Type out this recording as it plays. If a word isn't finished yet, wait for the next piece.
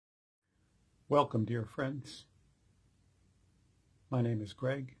Welcome, dear friends. My name is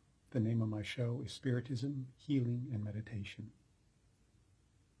Greg. The name of my show is Spiritism, Healing, and Meditation.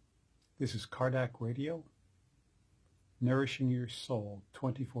 This is Kardec Radio, nourishing your soul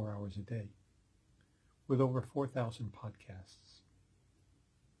 24 hours a day, with over 4,000 podcasts.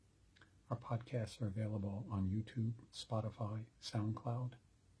 Our podcasts are available on YouTube, Spotify, SoundCloud,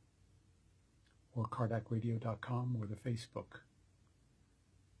 or KardecRadio.com, or the Facebook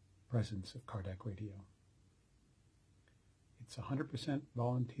presence of Kardec Radio. It's a 100%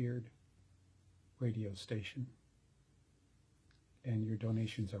 volunteered radio station, and your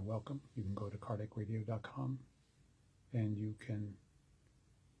donations are welcome. You can go to KardecRadio.com and you can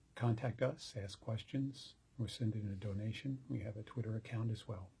contact us, ask questions, or send in a donation. We have a Twitter account as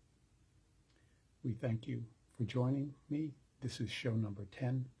well. We thank you for joining me. This is show number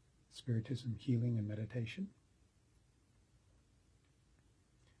 10, Spiritism, Healing, and Meditation.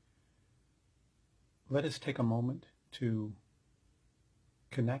 Let us take a moment to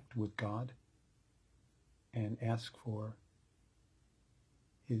connect with God and ask for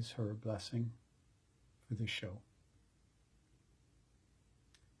her blessing for this show.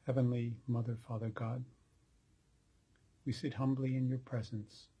 Heavenly Mother, Father God, we sit humbly in your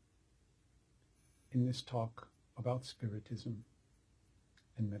presence in this talk about Spiritism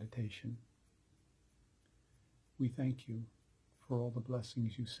and meditation. We thank you for all the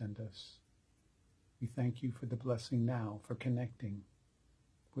blessings you send us. We thank you for the blessing now for connecting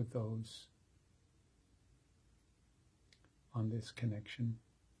with those on this connection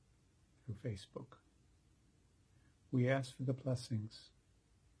through Facebook. We ask for the blessings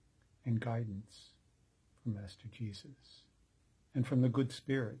and guidance from Master Jesus and from the good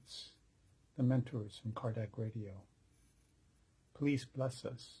spirits, the mentors from Kardec Radio. Please bless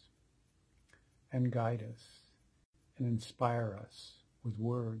us and guide us and inspire us with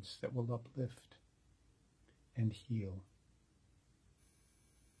words that will uplift and heal.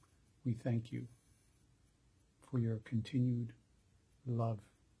 We thank you for your continued love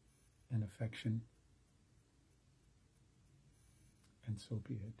and affection, and so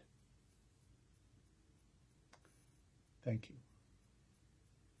be it. Thank you.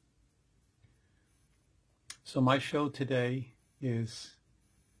 So my show today is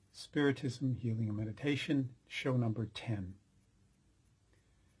Spiritism, Healing, and Meditation, show number 10.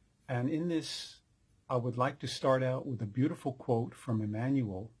 And in this, I would like to start out with a beautiful quote from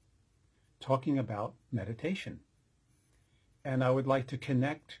Emmanuel talking about meditation. And I would like to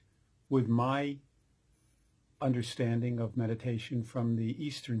connect with my understanding of meditation from the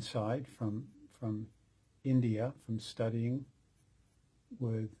Eastern side, from India, from studying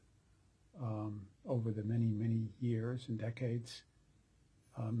with over the many years and decades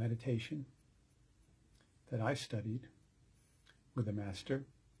meditation that I studied with a master,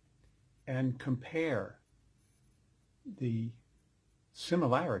 and compare the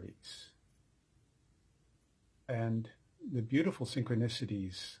similarities and the beautiful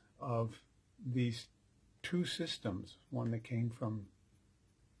synchronicities of these two systems, one that came from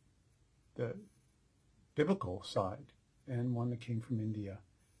the biblical side and one that came from India,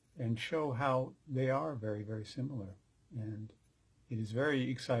 and show how they are very, very similar. And it is very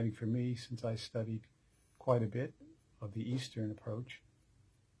exciting for me, since I studied quite a bit of the Eastern approach.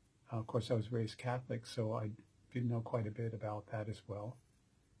 Of course, I was raised Catholic, so I did know quite a bit about that as well.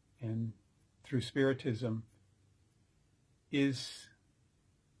 And through Spiritism is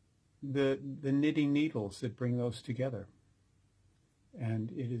the knitting needles that bring those together.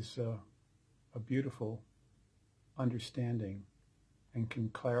 And it is a beautiful understanding and can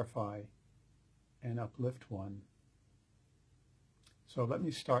clarify and uplift one. So let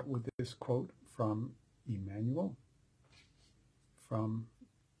me start with this quote from Emmanuel, from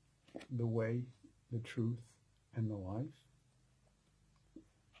The Way, the Truth, and the Life.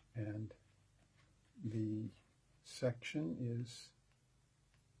 And the section is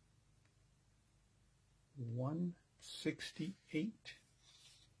 168.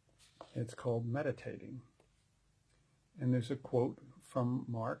 It's called Meditating. And there's a quote from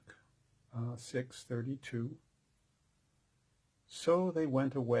Mark 6:32. So they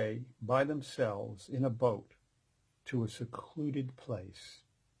went away by themselves in a boat to a secluded place.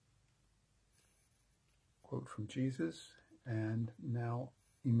 Quote from Jesus, and now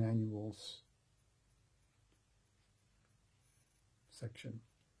Emmanuel's section.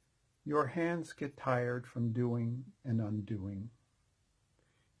 Your hands get tired from doing and undoing.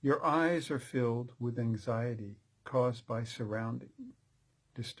 Your eyes are filled with anxiety caused by surrounding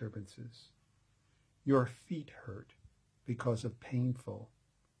disturbances. Your feet hurt because of painful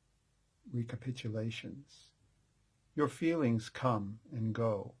recapitulations. Your feelings come and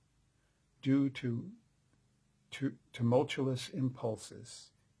go, due to tumultuous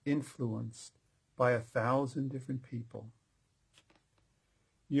impulses influenced by 1,000 different people.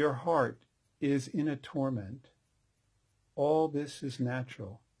 Your heart is in a torment. All this is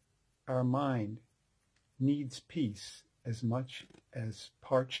natural. Our mind needs peace as much as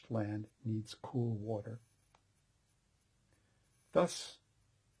parched land needs cool water. Thus,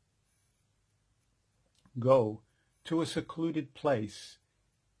 go to a secluded place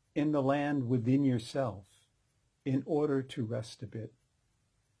in the land within yourself in order to rest a bit.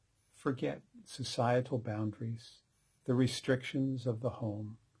 Forget societal boundaries, the restrictions of the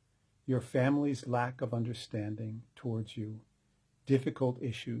home, your family's lack of understanding towards you, difficult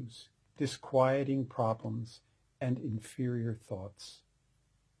issues, disquieting problems, and inferior thoughts.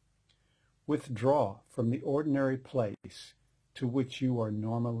 Withdraw from the ordinary place to which you are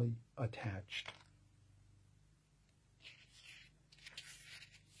normally attached.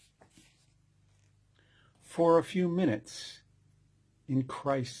 For a few minutes, in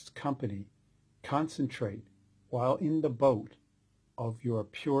Christ's company, concentrate while in the boat of your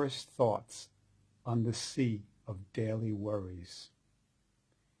purest thoughts on the sea of daily worries.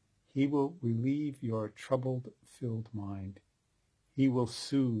 He will relieve your troubled-filled mind. He will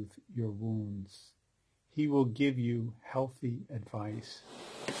soothe your wounds. He will give you healthy advice.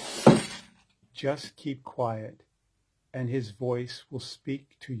 Just keep quiet, and his voice will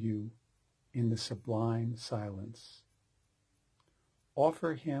speak to you in the sublime silence.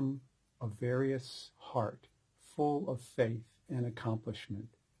 Offer him a various heart full of faith and accomplishment,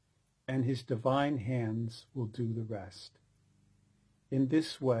 and his divine hands will do the rest. In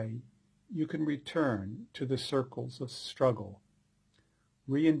this way, you can return to the circles of struggle,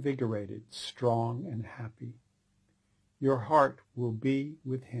 reinvigorated, strong, and happy. Your heart will be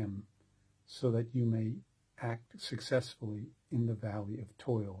with him so that you may act successfully in the valley of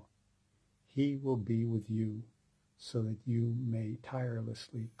toil. He will be with you so that you may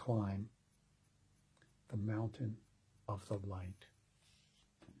tirelessly climb the mountain of the light.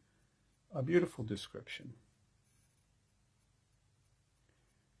 A beautiful description.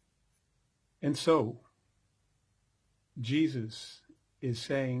 And so, Jesus is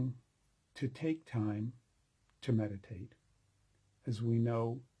saying to take time to meditate. As we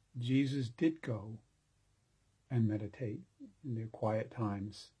know, Jesus did go and meditate in the quiet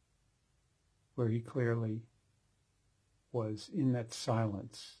times where he clearly was in that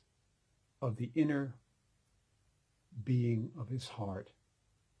silence of the inner being of his heart,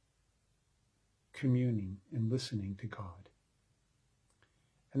 communing and listening to God.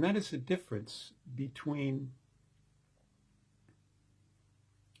 And that is the difference between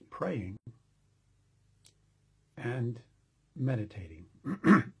praying and meditating.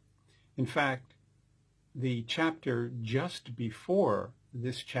 In fact, the chapter just before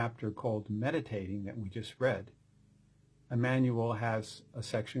this chapter called Meditating that we just read, Emmanuel has a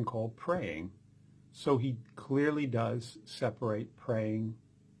section called Praying. So he clearly does separate praying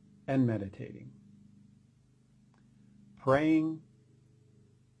and meditating. Praying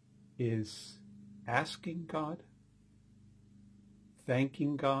is asking God,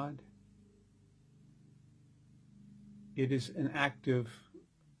 thanking God. It is an active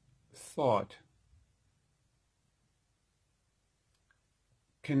thought,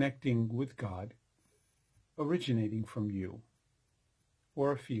 connecting with God, originating from you,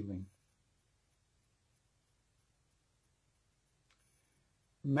 or a feeling.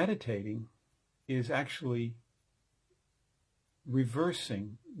 Meditating is actually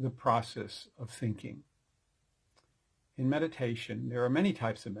reversing the process of thinking. In meditation, there are many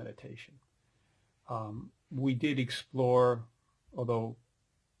types of meditation. We did explore, although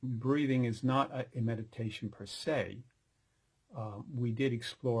breathing is not a meditation per se, we did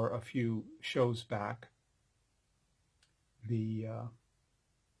explore a few shows back the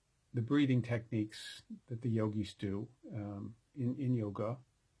breathing techniques that the yogis do in yoga,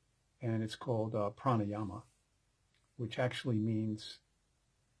 and it's called pranayama, which actually means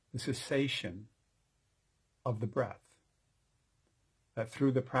the cessation of the breath. That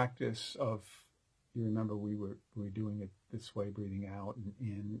through the practice of, you remember we were doing it this way, breathing out and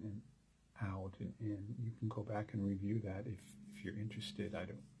in and out and in. You can go back and review that if you're interested.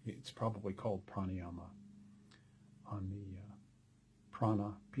 It's probably called pranayama on the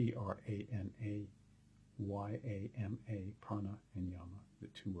prana, P-R-A-N-A, Y-A-M-A, prana and yama, the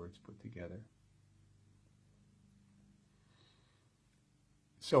two words put together.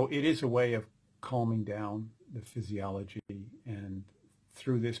 So it is a way of calming down the physiology, and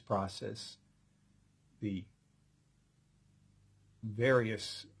through this process, the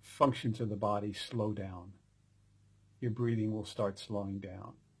various functions of the body slow down. Your breathing will start slowing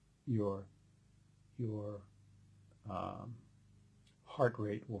down. Your your heart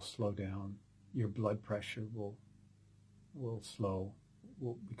rate will slow down, your blood pressure will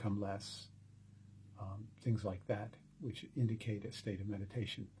become less, things like that, which indicate a state of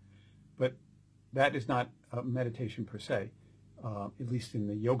meditation. But that is not meditation per se, at least in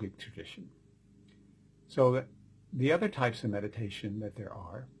the yogic tradition. So the other types of meditation that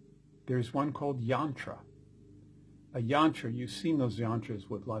there's one called yantra. A yantra, you've seen those yantras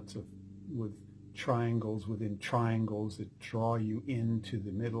with with triangles within triangles that draw you into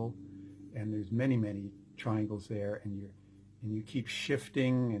the middle, and there's many, many triangles there, and you keep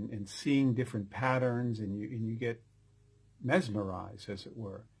shifting and seeing different patterns, and you get mesmerized, as it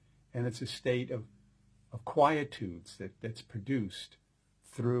were. And it's a state of quietudes that's produced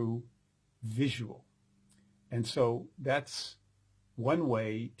through visual. And so that's one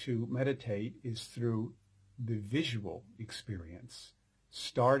way to meditate, is through the visual experience,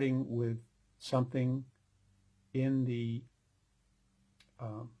 starting with something in the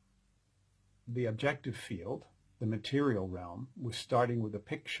objective field, the material realm. We're starting with a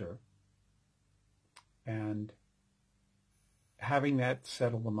picture and having that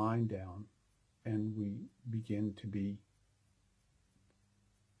settle the mind down, and we begin to be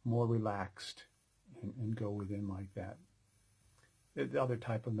more relaxed and go within like that. The other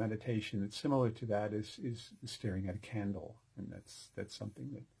type of meditation that's similar to that is staring at a candle, and that's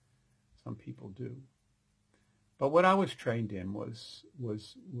something that some people do. But what I was trained in was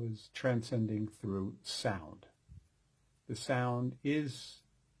transcending through sound. The sound is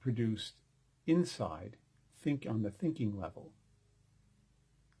produced inside, on the thinking level.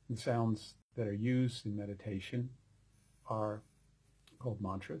 The sounds that are used in meditation are called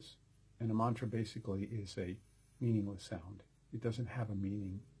mantras. And a mantra basically is a meaningless sound. It doesn't have a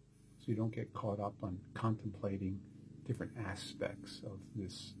meaning, so you don't get caught up on contemplating different aspects of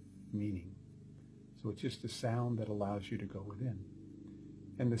this meaning. So it's just a sound that allows you to go within.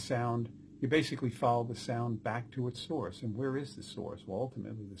 And the sound, you basically follow the sound back to its source. And where is the source? Well,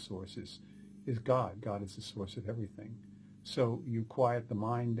 ultimately the source is God. God is the source of everything. So you quiet the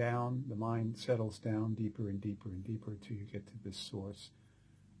mind down, the mind settles down deeper and deeper and deeper until you get to this source,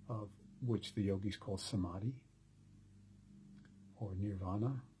 of which the yogis call samadhi, or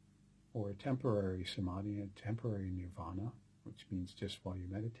nirvana, or a temporary samadhi, a temporary nirvana, which means just while you're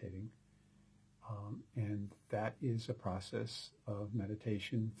meditating. And that is a process of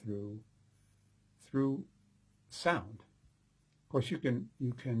meditation through sound. Of course, you can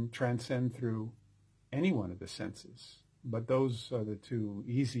transcend through any one of the senses, but those are the two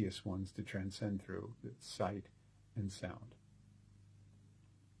easiest ones to transcend through, the sight and sound.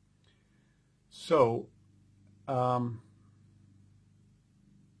 So,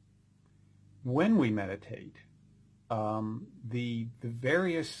 when we meditate, the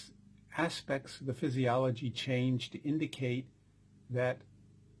various aspects of the physiology change to indicate that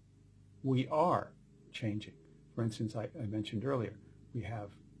we are changing. For instance, I mentioned earlier, we have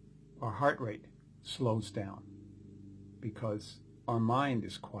our heart rate slows down because our mind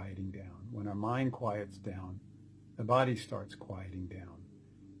is quieting down. When our mind quiets down, the body starts quieting down.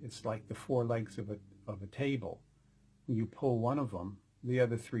 It's like the four legs of a table. When you pull one of them, the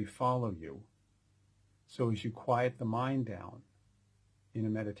other three follow you. So as you quiet the mind down in a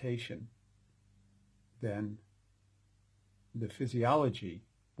meditation, then the physiology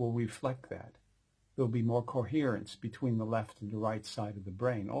will reflect that. There'll be more coherence between the left and the right side of the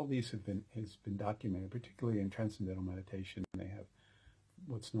brain. All these has been documented, particularly in transcendental meditation. They have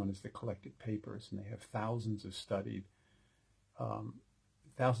what's known as the collected papers, and they have thousands of studies.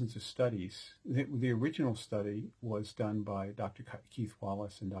 The original study was done by Dr. Keith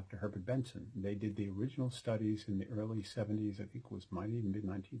Wallace and Dr. Herbert Benson. They did the original studies in the early 70s, I think it was might even be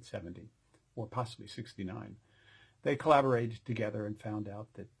 1970, or possibly 69. They collaborated together and found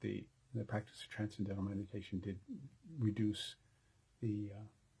out that the practice of transcendental meditation did reduce the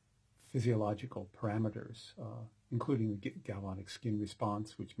physiological parameters, including the galvanic skin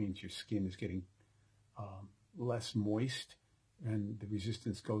response, which means your skin is getting less moist, and the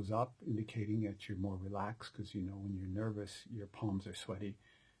resistance goes up, indicating that you're more relaxed, because when you're nervous, your palms are sweaty,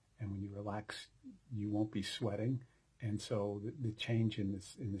 and when you relax, you won't be sweating. And so the change in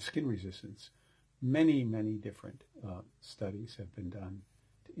the skin resistance, many, many different studies have been done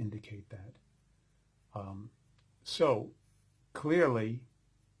to indicate that. So clearly,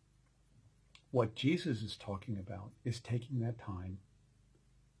 what Jesus is talking about is taking that time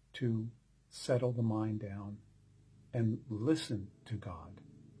to settle the mind down and listen to God.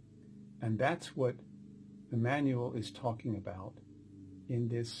 And that's what the manual is talking about in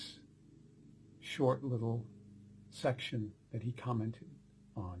this short little section that he commented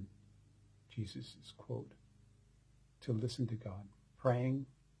on Jesus' quote, to listen to God. Praying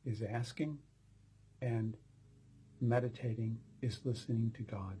is asking, and meditating is listening to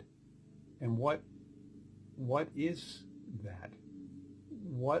God. And what is that?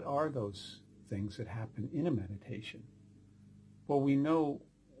 What are those things that happen in a meditation? Well, we know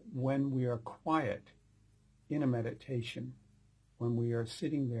when we are quiet in a meditation, when we are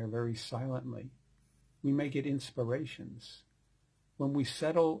sitting there very silently, we may get inspirations. When we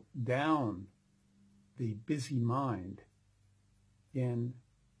settle down the busy mind in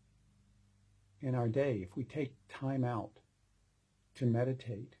our day, if we take time out to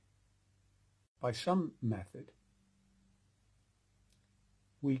meditate by some method,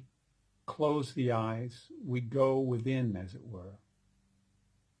 we close the eyes, we go within, as it were,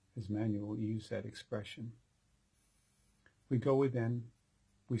 as Manuel used that expression. We go within,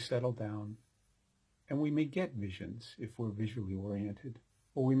 we settle down, and we may get visions if we're visually oriented,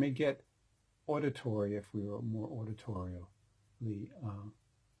 or we may get auditory if we are more auditorially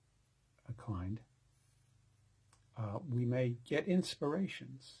inclined. We may get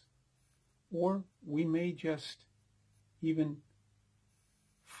inspirations, or we may just even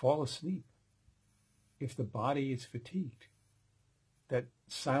fall asleep if the body is fatigued. That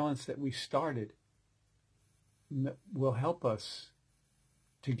silence that we started will help us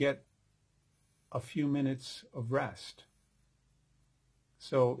to get a few minutes of rest.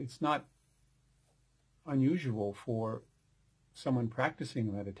 So it's not unusual for someone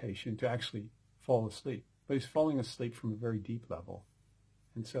practicing meditation to actually fall asleep, but he's falling asleep from a very deep level,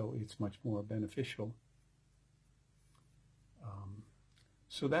 and so it's much more beneficial.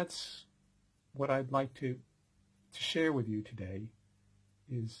 So that's what I'd like to share with you today,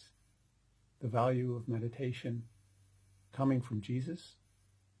 is the value of meditation coming from Jesus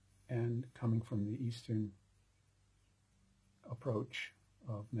and coming from the Eastern approach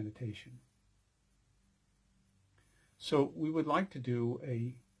of meditation. So we would like to do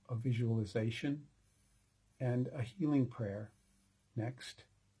a visualization and a healing prayer next.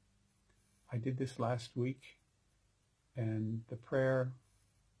 I did this last week, and the prayer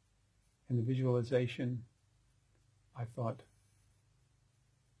and the visualization I thought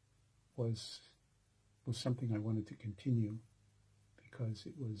was something I wanted to continue, because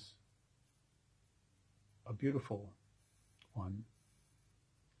it was a beautiful one.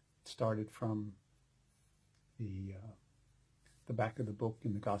 It started from the back of the book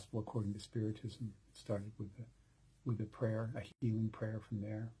in the Gospel According to Spiritism. It started with a prayer, a healing prayer from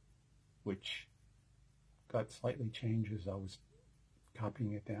there, which got slightly changed as I was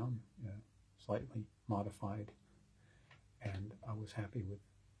copying it down, slightly modified, and I was happy with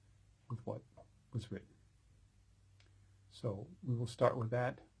what was written. So we will start with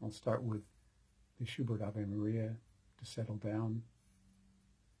that. I'll start with the Schubert Ave Maria to settle down,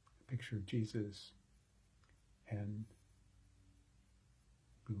 a picture of Jesus, and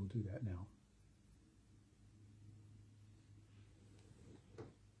we will do that now.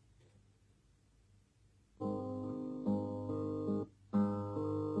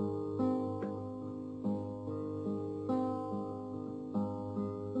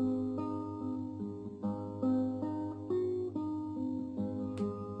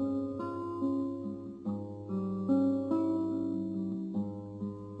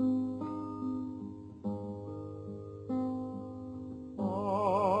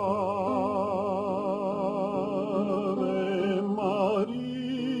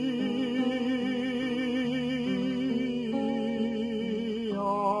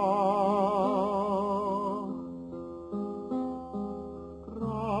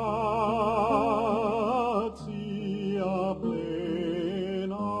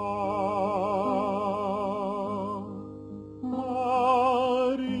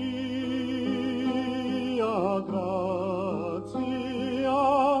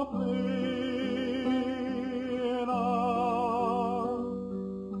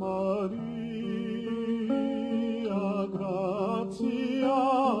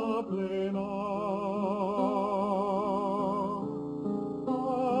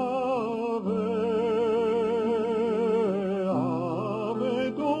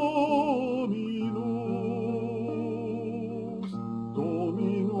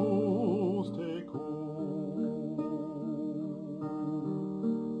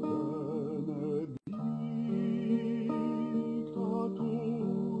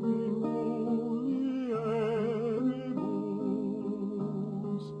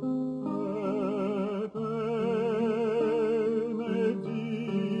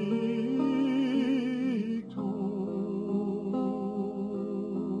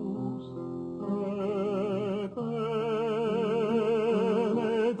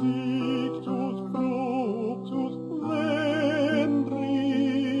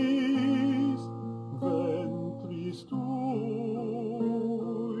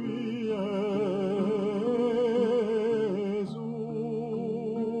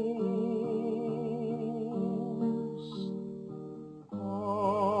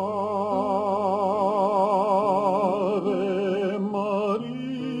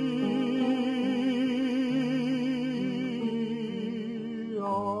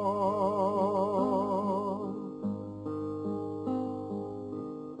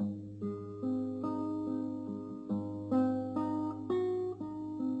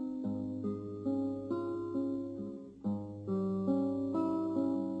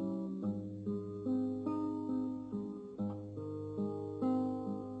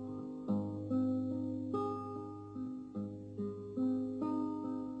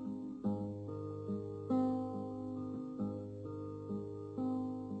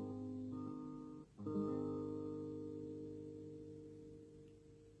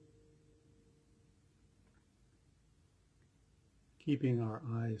 Keeping our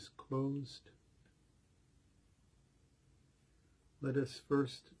eyes closed, let us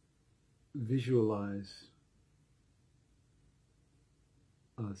first visualize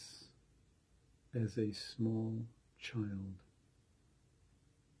us as a small child.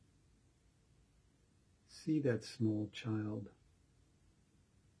 See that small child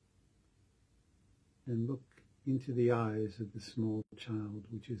and look into the eyes of the small child,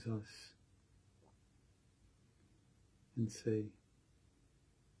 which is us, and say,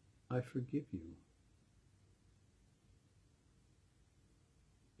 I forgive you.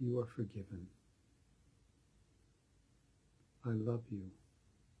 You are forgiven. I love you.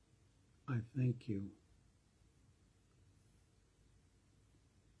 I thank you.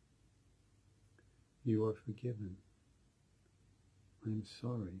 You are forgiven. I'm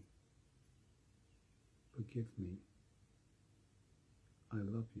sorry. Forgive me. I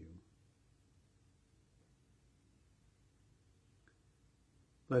love you.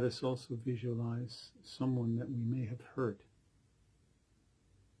 Let us also visualize someone that we may have hurt,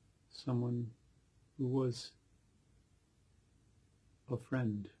 someone who was a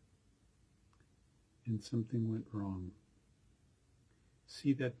friend and something went wrong.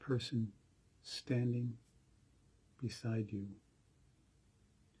 See that person standing beside you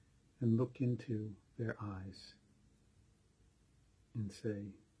and look into their eyes and say,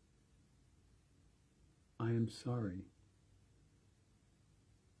 I am sorry.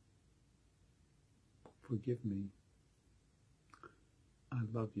 Forgive me. I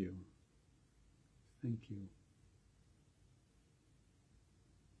love you. Thank you.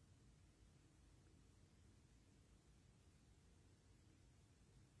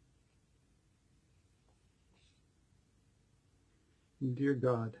 Dear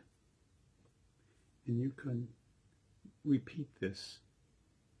God, and you can repeat this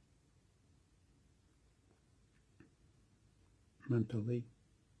mentally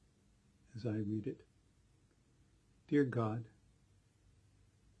as I read it. Dear God,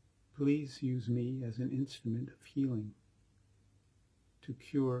 please use me as an instrument of healing to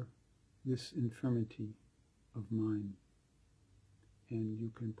cure this infirmity of mine. And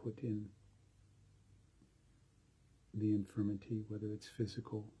you can put in the infirmity, whether it's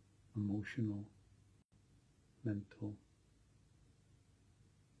physical, emotional, mental.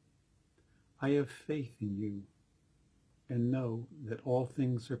 I have faith in you and know that all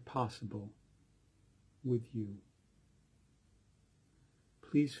things are possible with you.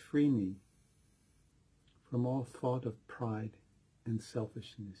 Please free me from all thought of pride and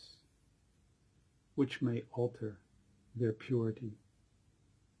selfishness, which may alter their purity.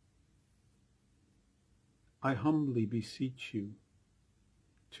 I humbly beseech you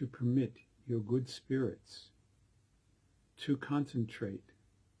to permit your good spirits to concentrate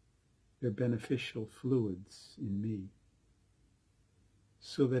their beneficial fluids in me,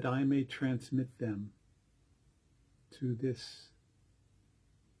 so that I may transmit them to this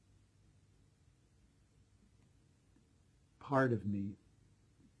part of me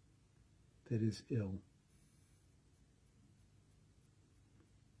that is ill.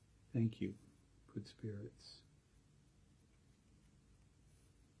 Thank you, good spirits.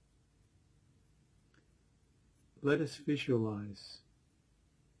 Let us visualize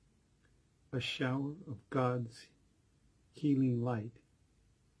a shower of God's healing light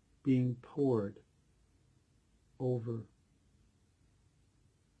being poured over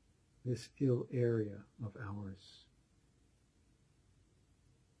this ill area of ours.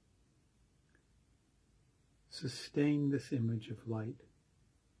 Sustain this image of light,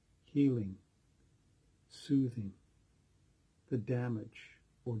 healing, soothing the damaged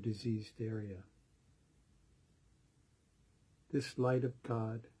or diseased area. This light of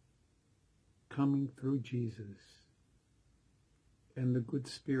God coming through Jesus and the good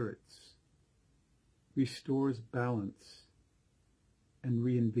spirits restores balance and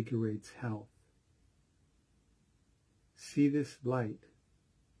reinvigorates health. See this light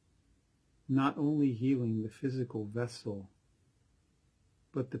not only healing the physical vessel,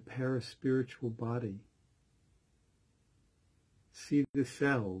 but the paraspiritual body. See the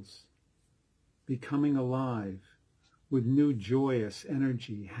cells becoming alive with new joyous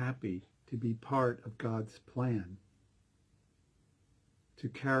energy, happy to be part of God's plan to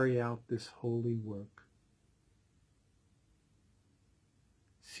carry out this holy work.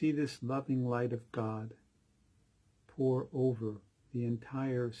 See this loving light of God pour over the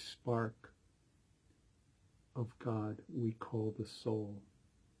entire spark of God we call the soul.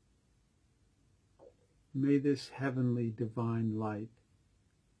 May this heavenly divine light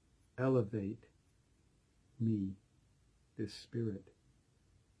elevate me, this spirit,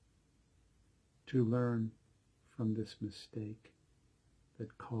 to learn from this mistake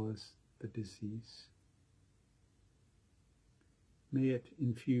that cause the disease. May it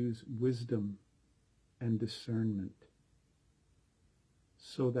infuse wisdom and discernment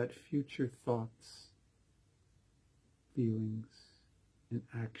so that future thoughts, feelings, and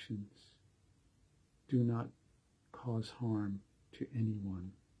actions do not cause harm to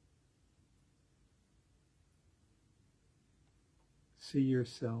anyone. See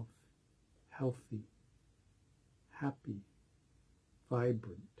yourself healthy, happy,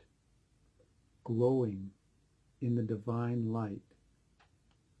 vibrant, glowing in the divine light,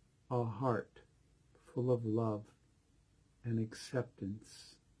 a heart full of love and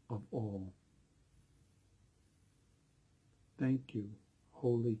acceptance of all. Thank you,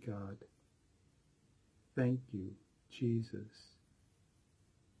 Holy God. Thank you, Jesus.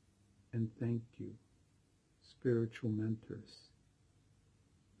 And thank you, spiritual mentors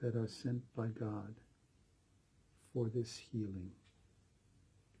that are sent by God for this healing.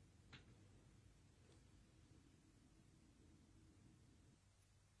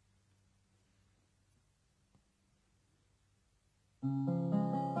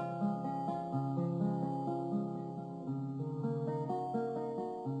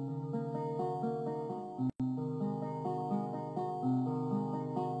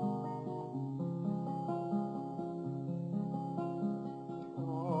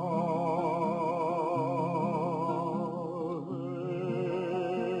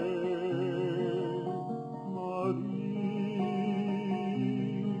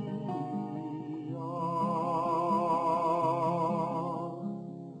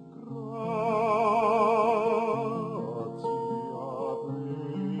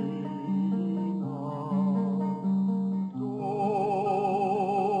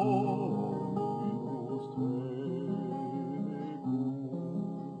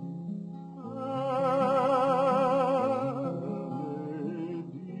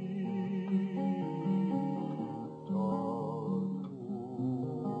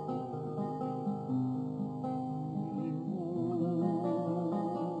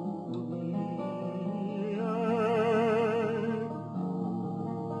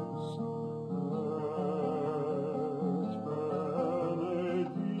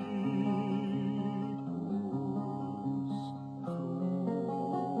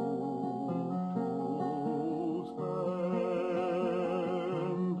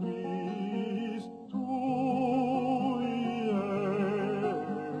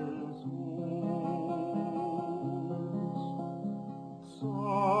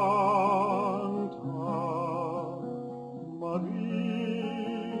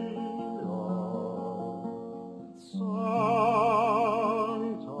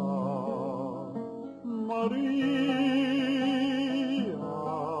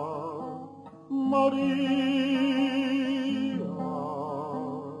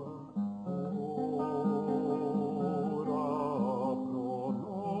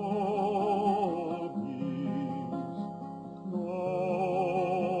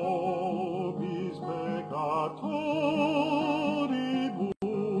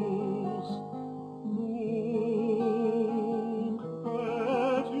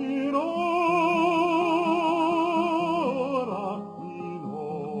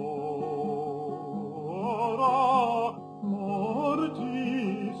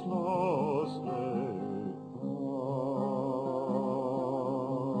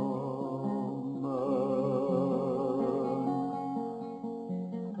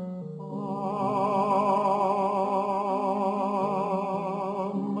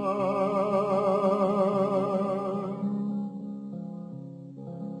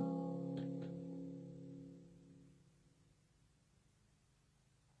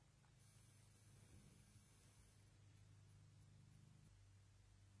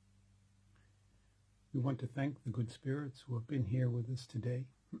 We want to thank the good spirits who have been here with us today.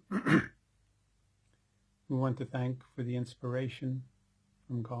 We want to thank for the inspiration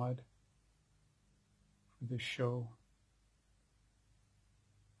from God for this show.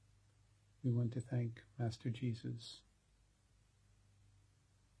 We want to thank Master Jesus.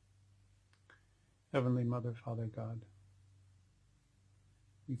 Heavenly Mother, Father God,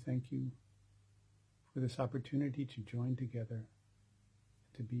 we thank you for this opportunity to join together,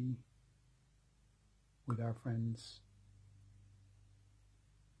 to be with our friends.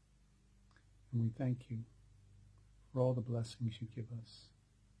 And we thank you for all the blessings you give us.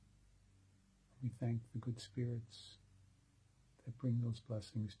 We thank the good spirits that bring those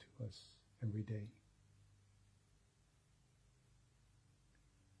blessings to us every day.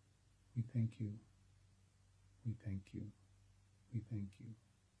 We thank you. We thank you. We thank you.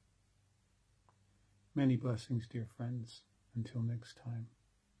 Many blessings, dear friends. Until next time,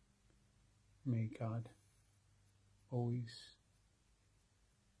 may God always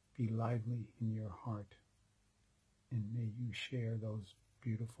be lively in your heart, and may you share those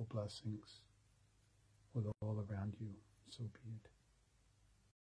beautiful blessings with all around you. So be it.